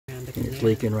It's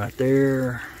leaking right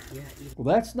there.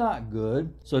 Well, that's not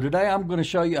good. So today I'm going to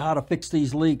show you how to fix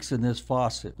these leaks in this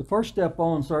faucet. The first step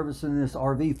on servicing this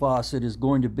RV faucet is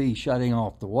going to be shutting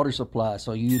off the water supply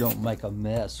so you don't make a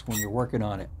mess when you're working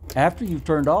on it. After you've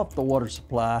turned off the water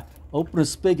supply, open a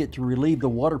spigot to relieve the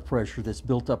water pressure that's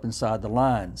built up inside the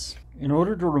lines. In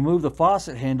order to remove the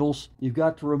faucet handles, you've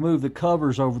got to remove the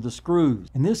covers over the screws.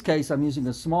 In this case, I'm using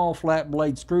a small flat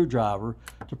blade screwdriver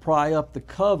to pry up the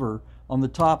cover on the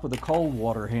top of the cold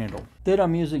water handle. Then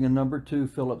I'm using a number 2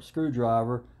 Phillips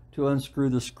screwdriver to unscrew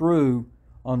the screw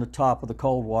on the top of the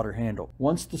cold water handle.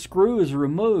 Once the screw is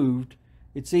removed,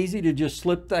 it's easy to just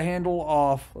slip the handle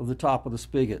off of the top of the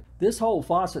spigot. This whole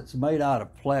faucet's made out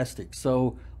of plastic,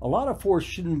 so a lot of force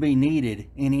shouldn't be needed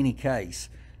in any case.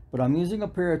 But I'm using a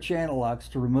pair of channel locks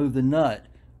to remove the nut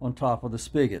on top of the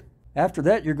spigot. After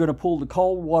that, you're going to pull the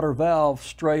cold water valve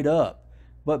straight up.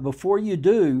 But before you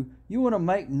do, you want to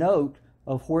make note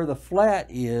of where the flat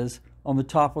is on the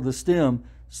top of the stem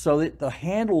so that the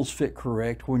handles fit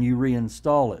correct when you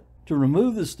reinstall it. To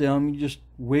remove the stem, you just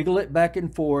wiggle it back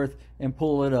and forth and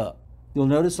pull it up. You'll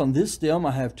notice on this stem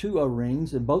I have 2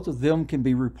 O-rings, and both of them can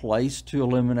be replaced to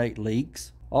eliminate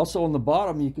leaks. Also on the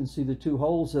bottom you can see the 2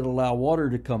 holes that allow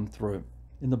water to come through.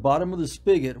 In the bottom of the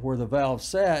spigot where the valve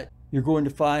sat, you're going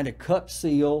to find a cup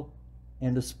seal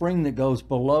and a spring that goes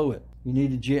below it. You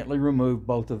need to gently remove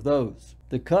both of those.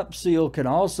 The cup seal can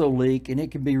also leak and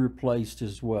it can be replaced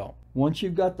as well. Once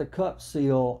you've got the cup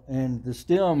seal and the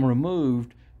stem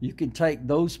removed, you can take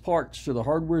those parts to the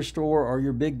hardware store or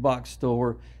your big box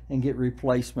store and get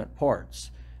replacement parts.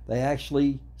 They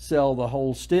actually sell the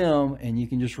whole stem and you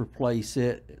can just replace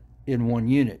it in one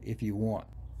unit if you want.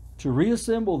 To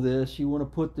reassemble this, you want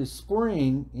to put the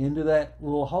spring into that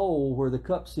little hole where the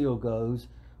cup seal goes,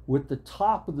 with the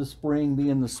top of the spring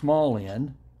being the small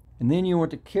end, and then you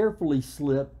want to carefully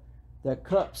slip that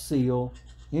cup seal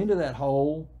into that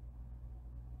hole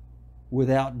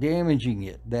without damaging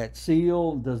it. That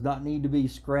seal does not need to be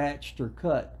scratched or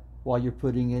cut while you're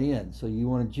putting it in, so you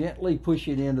want to gently push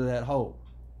it into that hole.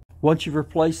 Once you've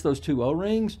replaced those 2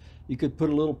 O-rings, you could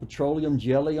put a little petroleum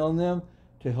jelly on them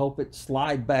to help it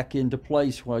slide back into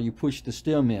place while you push the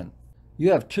stem in.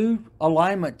 You have 2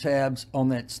 alignment tabs on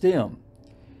that stem.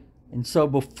 And so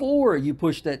before you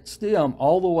push that stem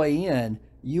all the way in,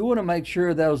 you want to make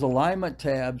sure those alignment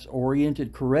tabs are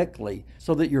oriented correctly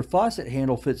so that your faucet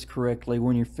handle fits correctly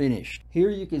when you're finished. Here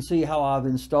you can see how I've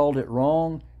installed it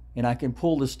wrong, and I can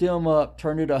pull the stem up,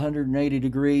 turn it 180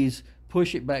 degrees,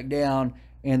 push it back down,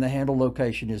 and the handle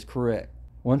location is correct.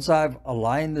 Once I've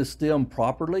aligned the stem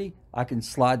properly, I can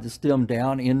slide the stem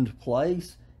down into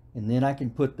place, and then I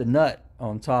can put the nut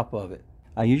on top of it.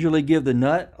 I usually give the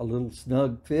nut a little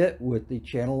snug fit with the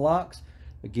channel locks.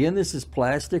 Again, this is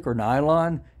plastic or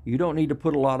nylon. You don't need to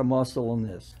put a lot of muscle on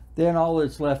this. Then all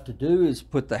that's left to do is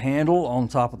put the handle on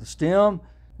top of the stem,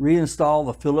 reinstall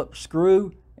the Phillips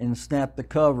screw, and snap the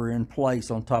cover in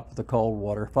place on top of the cold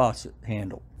water faucet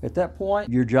handle. At that point,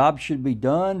 your job should be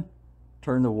done.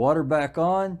 Turn the water back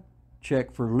on,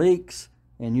 check for leaks,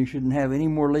 and you shouldn't have any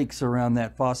more leaks around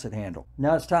that faucet handle.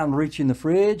 Now it's time to reach in the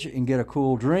fridge and get a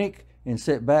cool drink and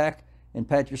sit back and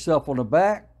pat yourself on the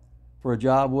back for a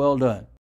job well done.